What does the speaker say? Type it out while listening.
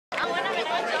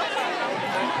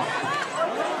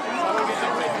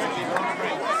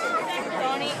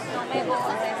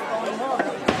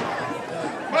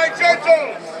My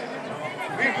gentles,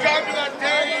 we've come to that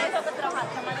day.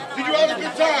 Did you have a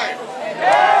good time?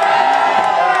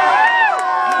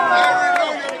 I already know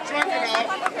you haven't drunk enough.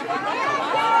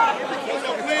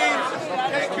 So please,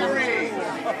 take your ease.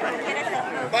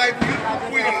 My beautiful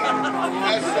queen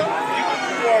has some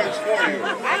beautiful words for you.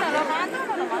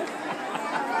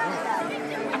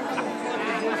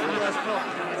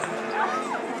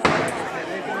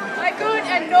 My good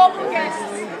and noble guests,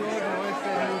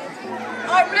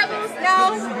 our revels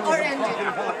now are ended,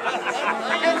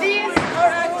 and these,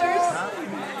 our actors,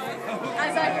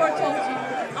 as I foretold you,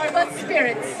 are but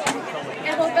spirits,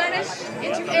 and will vanish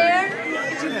into air,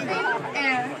 into thin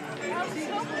air,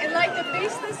 and like the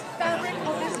baseless fabric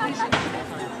of this vision,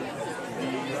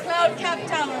 cloud-capped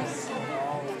towers,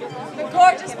 the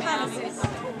gorgeous palaces,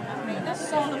 the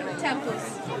solemn temples,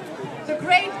 the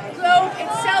great globe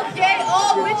itself, yea,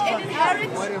 all which it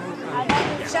inherits,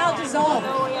 shall dissolve.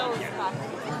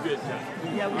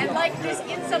 And like this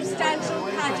insubstantial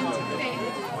pageant fade,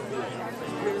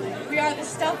 we are the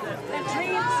stuff that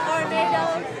dreams are made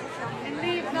of, and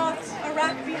leave not a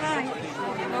rack behind.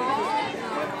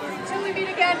 Till we meet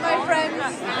again, my friends,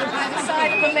 by the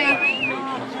side of the lake.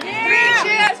 3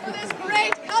 cheers for this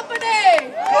great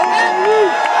company!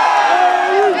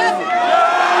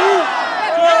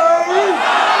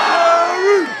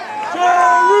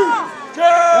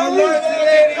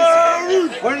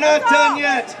 We're not done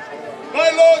yet. My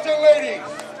lords and ladies,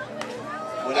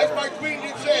 as my queen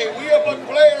did say, we are but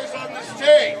players on the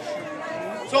stage.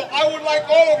 So I would like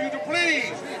all of you to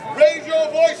please raise your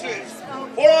voices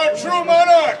for our true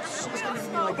monarchs.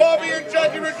 Bobby and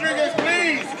Jackie Rodriguez,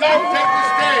 please come take the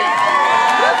stage.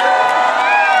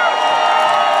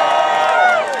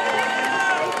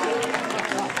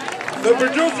 The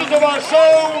producers of our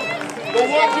show, the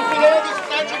ones who put all this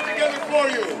magic together for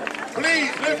you,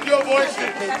 please lift your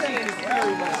voices.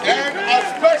 And our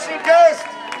special guest,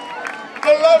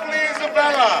 the lovely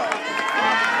Isabella.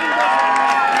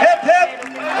 Hip hip!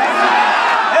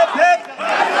 Hip hip!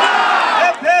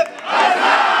 Hip hip!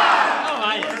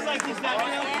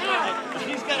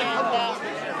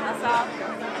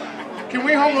 Can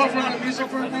we hold off on the music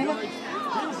for a moment?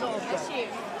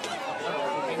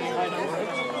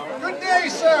 Good day,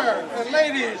 sir, and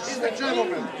ladies and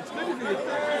gentlemen.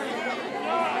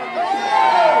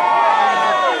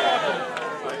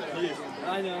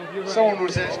 Someone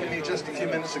was asking me just a few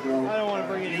minutes ago,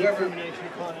 do you ever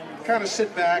kind of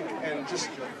sit back and just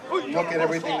look at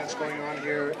everything that's going on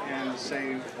here and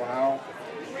say, wow?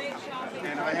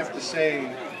 And I have to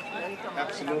say,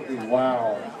 absolutely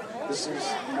wow. This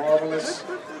is marvelous.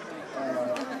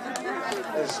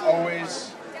 As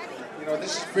always, you know,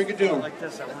 this is Brigadoon.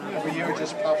 Every year it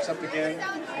just pops up again.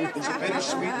 It's a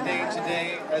bittersweet day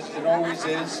today, as it always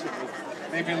is.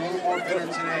 Maybe a little more bitter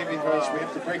today because we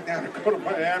have to break down and go to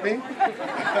Miami.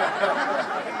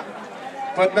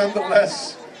 But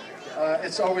nonetheless,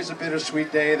 it's always a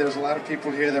bittersweet day. There's a lot of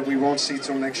people here that we won't see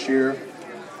till next year.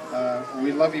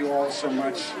 We love you all so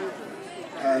much.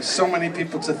 So many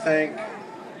people to thank.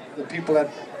 The people that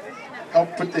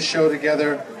helped put this show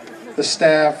together, the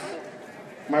staff,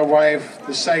 my wife,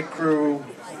 the site crew,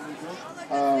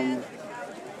 the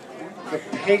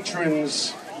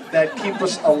patrons that keep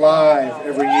us alive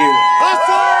every year.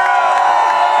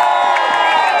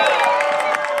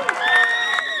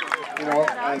 You know,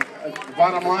 the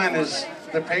bottom line is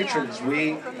the patrons.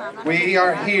 We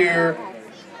are here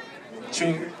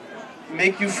to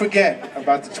make you forget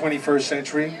about the 21st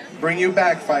century, bring you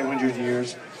back 500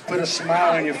 years, put a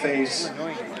smile on your face,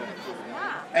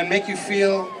 and make you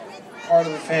feel part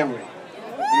of the family.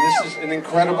 And this is an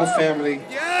incredible family.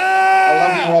 I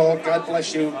love you all. God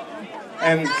bless you.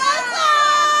 And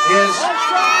here's a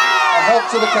help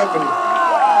to the company.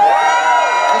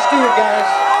 Let's do it, guys.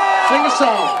 Sing a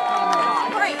song.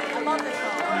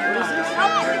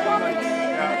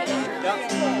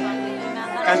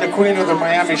 And the queen of the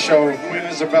Miami show, Queen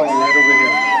Isabella, right over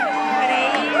here.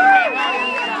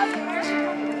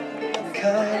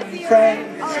 Come,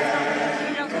 friends,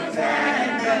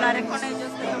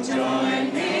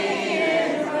 join me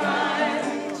in crying.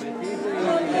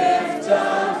 Lift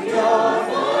up your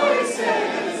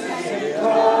voices in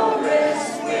chorus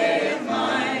with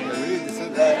mine.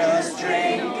 Let us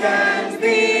drink and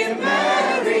be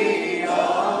merry,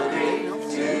 all grief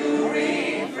to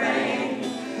refrain.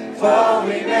 For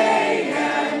we may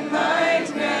and might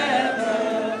never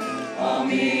all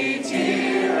meet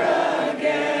here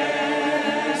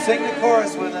again. Sing the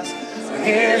chorus with us. So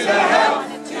here's a health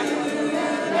to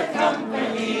the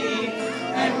company.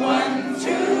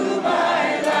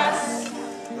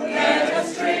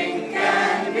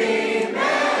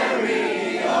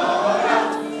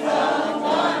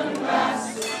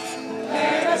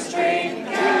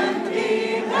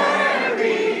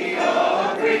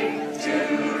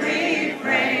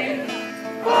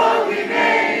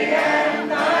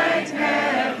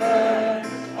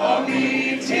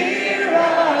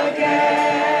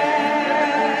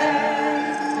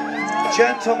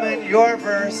 Gentlemen, your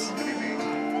verse.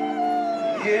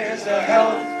 Here's a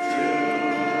health to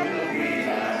me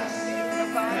last,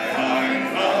 that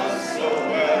I love so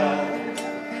well.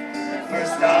 For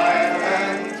style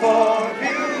and for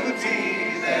beauty,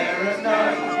 there is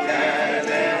none can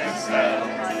excel.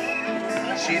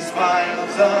 She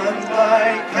smiles on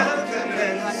my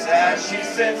countenance as she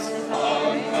sits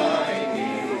on my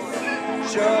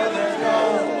knees. Sure, there's no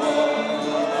one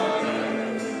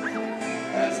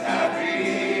as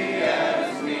happy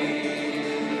as me.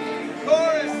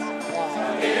 Chorus!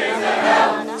 Here's a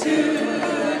health to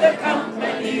the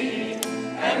company,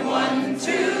 and one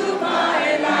to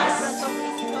my lass.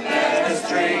 Let us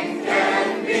drink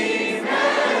and be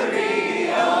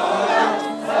merry,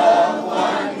 all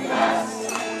one glass.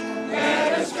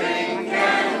 Let us drink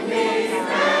and be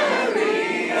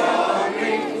merry, or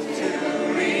drink to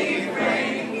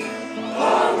refrain,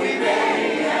 for we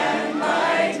may and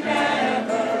might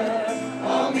never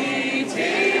all meet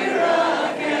here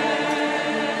again.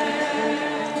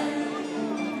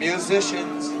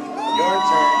 Musicians, your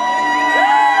turn.